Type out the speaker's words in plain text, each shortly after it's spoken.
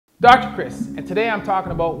Dr. Chris, and today I'm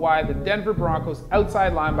talking about why the Denver Broncos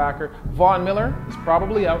outside linebacker Von Miller is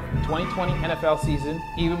probably out for the 2020 NFL season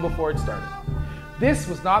even before it started. This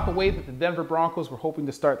was not the way that the Denver Broncos were hoping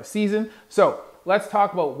to start the season, so let's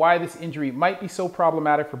talk about why this injury might be so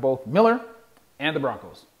problematic for both Miller and the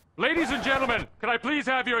Broncos. Ladies and gentlemen, can I please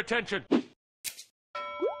have your attention? Hey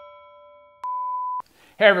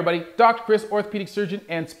everybody, Dr. Chris, orthopedic surgeon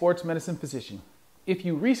and sports medicine physician. If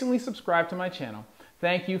you recently subscribed to my channel,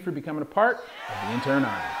 thank you for becoming a part of the intern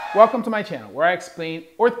army. Welcome to my channel where I explain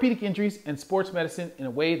orthopedic injuries and sports medicine in a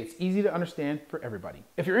way that's easy to understand for everybody.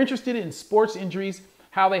 If you're interested in sports injuries,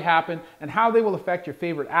 how they happen, and how they will affect your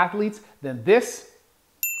favorite athletes, then this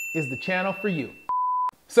is the channel for you.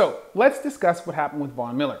 So let's discuss what happened with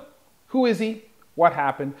Von Miller. Who is he? What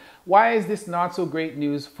happened? Why is this not so great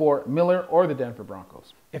news for Miller or the Denver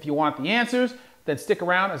Broncos? If you want the answers, then stick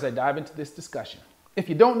around as I dive into this discussion. If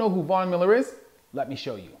you don't know who Von Miller is, let me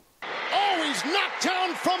show you. Oh, he's knocked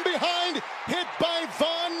down from behind, hit by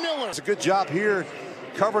Von Miller. It's a good job here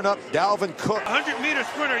covering up Dalvin Cook. 100-meter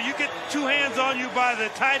sprinter, you get two hands on you by the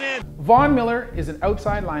tight end. Von Miller is an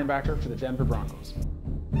outside linebacker for the Denver Broncos.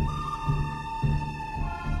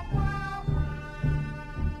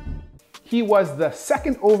 He was the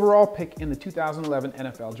second overall pick in the 2011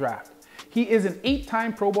 NFL Draft. He is an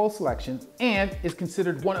 8-time Pro Bowl selection and is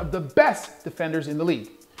considered one of the best defenders in the league.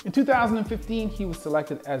 In 2015, he was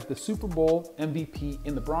selected as the Super Bowl MVP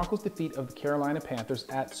in the Broncos' defeat of the Carolina Panthers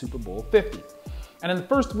at Super Bowl 50. And in the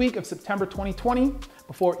first week of September 2020,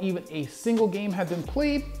 before even a single game had been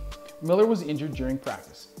played, Miller was injured during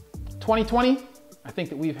practice. 2020, I think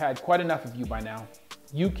that we've had quite enough of you by now.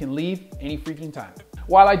 You can leave any freaking time.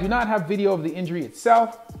 While I do not have video of the injury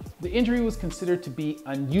itself, the injury was considered to be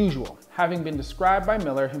unusual, having been described by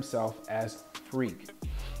Miller himself as freak.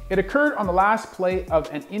 It occurred on the last play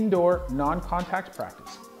of an indoor non-contact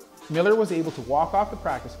practice. Miller was able to walk off the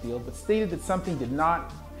practice field, but stated that something did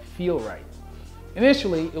not feel right.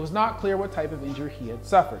 Initially, it was not clear what type of injury he had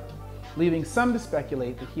suffered, leaving some to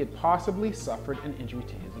speculate that he had possibly suffered an injury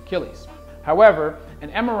to his Achilles. However,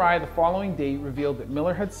 an MRI the following day revealed that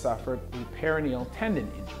Miller had suffered a peroneal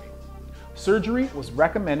tendon injury. Surgery was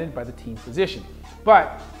recommended by the team physician,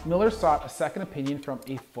 but Miller sought a second opinion from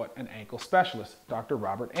a foot and ankle specialist, Dr.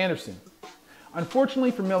 Robert Anderson. Unfortunately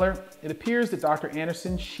for Miller, it appears that Dr.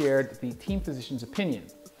 Anderson shared the team physician's opinion.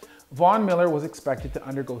 Von Miller was expected to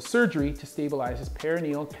undergo surgery to stabilize his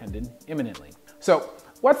peroneal tendon imminently. So,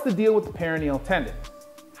 what's the deal with the peroneal tendon?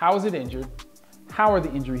 How is it injured? How are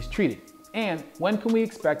the injuries treated? And when can we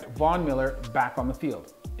expect Von Miller back on the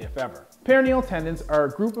field, if ever? Peroneal tendons are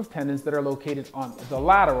a group of tendons that are located on the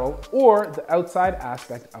lateral or the outside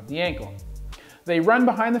aspect of the ankle. They run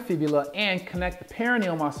behind the fibula and connect the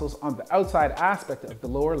peroneal muscles on the outside aspect of the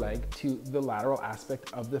lower leg to the lateral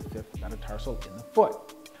aspect of the fifth metatarsal in the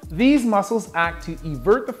foot. These muscles act to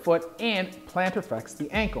evert the foot and plantar flex the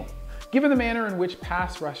ankle. Given the manner in which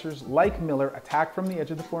pass rushers like Miller attack from the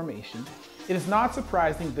edge of the formation, it is not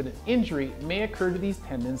surprising that an injury may occur to these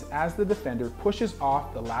tendons as the defender pushes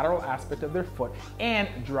off the lateral aspect of their foot and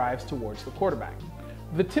drives towards the quarterback.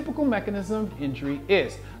 The typical mechanism of injury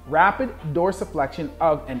is rapid dorsiflexion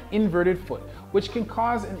of an inverted foot, which can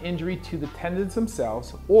cause an injury to the tendons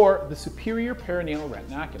themselves or the superior peroneal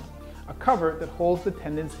retinaculum, a cover that holds the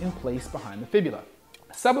tendons in place behind the fibula.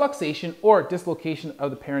 Subluxation or dislocation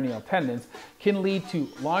of the peroneal tendons can lead to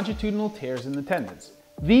longitudinal tears in the tendons.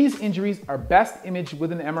 These injuries are best imaged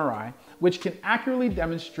with an MRI, which can accurately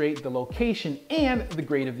demonstrate the location and the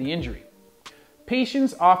grade of the injury.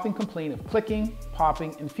 Patients often complain of clicking,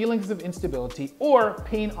 popping, and feelings of instability or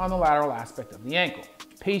pain on the lateral aspect of the ankle.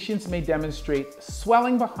 Patients may demonstrate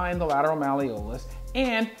swelling behind the lateral malleolus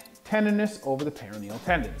and tenderness over the peroneal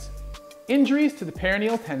tendons. Injuries to the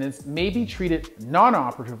peroneal tendons may be treated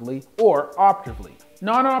non-operatively or operatively.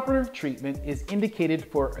 Non-operative treatment is indicated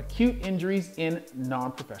for acute injuries in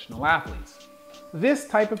non-professional athletes. This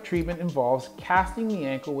type of treatment involves casting the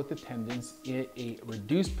ankle with the tendons in a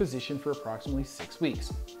reduced position for approximately 6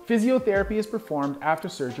 weeks. Physiotherapy is performed after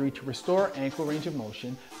surgery to restore ankle range of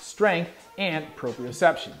motion, strength, and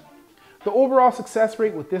proprioception. The overall success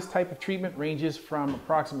rate with this type of treatment ranges from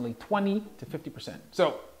approximately 20 to 50%,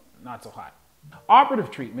 so not so high.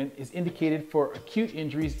 Operative treatment is indicated for acute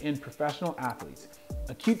injuries in professional athletes,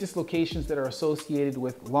 acute dislocations that are associated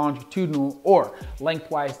with longitudinal or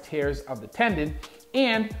lengthwise tears of the tendon,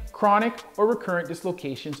 and chronic or recurrent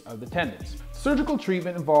dislocations of the tendons. Surgical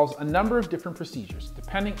treatment involves a number of different procedures,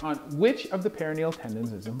 depending on which of the peroneal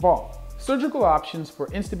tendons is involved. Surgical options for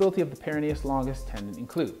instability of the peroneus longus tendon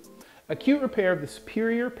include acute repair of the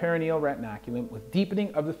superior peroneal retinaculum with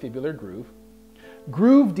deepening of the fibular groove,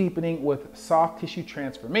 groove deepening with soft tissue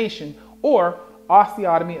transformation, or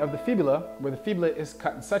osteotomy of the fibula, where the fibula is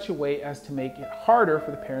cut in such a way as to make it harder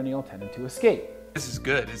for the peroneal tendon to escape. This is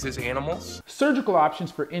good. Is this animals? Surgical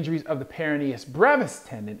options for injuries of the peroneus brevis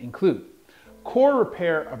tendon include core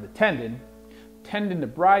repair of the tendon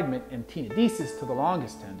debridement and tenodesis to the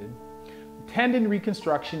longest tendon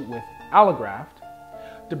reconstruction with allograft,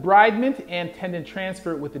 debridement and tendon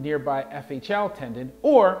transfer with the nearby FHL tendon,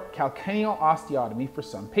 or calcaneal osteotomy for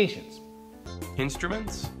some patients.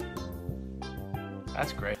 Instruments?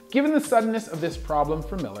 That's great. Given the suddenness of this problem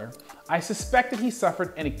for Miller, I suspect that he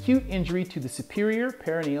suffered an acute injury to the superior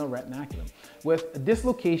peroneal retinaculum with a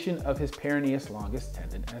dislocation of his peroneus longus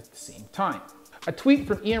tendon at the same time. A tweet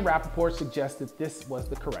from Ian Rappaport suggests that this was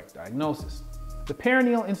the correct diagnosis. The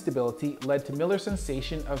peroneal instability led to Miller's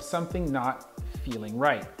sensation of something not feeling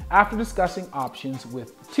right. After discussing options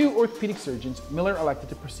with 2 orthopedic surgeons, Miller elected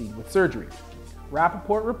to proceed with surgery.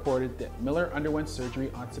 Rappaport reported that Miller underwent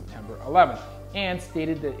surgery on September 11th and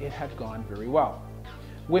stated that it had gone very well.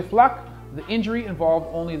 With luck, the injury involved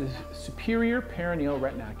only the superior peroneal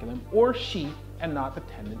retinaculum or sheath and not the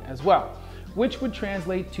tendon as well, which would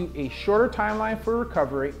translate to a shorter timeline for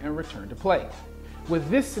recovery and return to play. With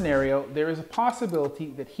this scenario, there is a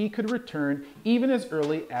possibility that he could return even as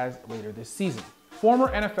early as later this season. Former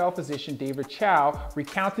NFL physician David Chow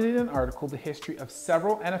recounted in an article the history of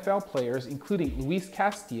several NFL players, including Luis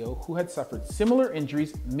Castillo, who had suffered similar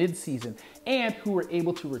injuries mid-season and who were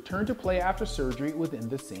able to return to play after surgery within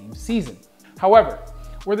the same season. However,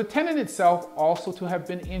 were the tendon itself also to have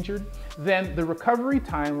been injured, then the recovery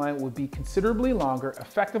timeline would be considerably longer,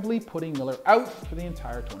 effectively putting Miller out for the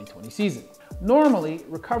entire 2020 season. Normally,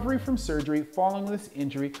 recovery from surgery following this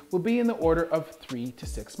injury would be in the order of 3 to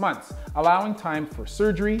 6 months, allowing time for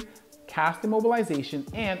surgery, cast immobilization,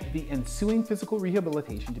 and the ensuing physical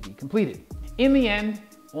rehabilitation to be completed. In the end,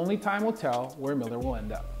 only time will tell where Miller will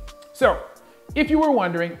end up. So, if you were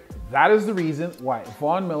wondering, that is the reason why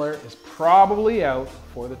Von Miller is probably out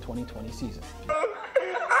for the 2020 season. I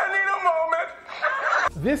need a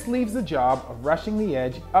moment. This leaves the job of rushing the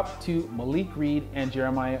edge up to Malik Reed and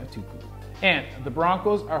Jeremiah Atuku. And the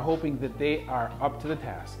Broncos are hoping that they are up to the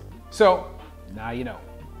task. So, now you know.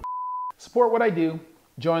 Support what I do,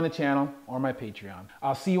 join the channel, or my Patreon.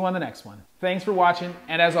 I'll see you on the next one. Thanks for watching,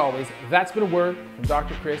 and as always, that's been a word from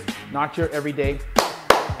Dr. Chris, not your everyday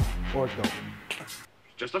ortho.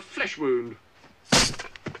 Just a flesh wound.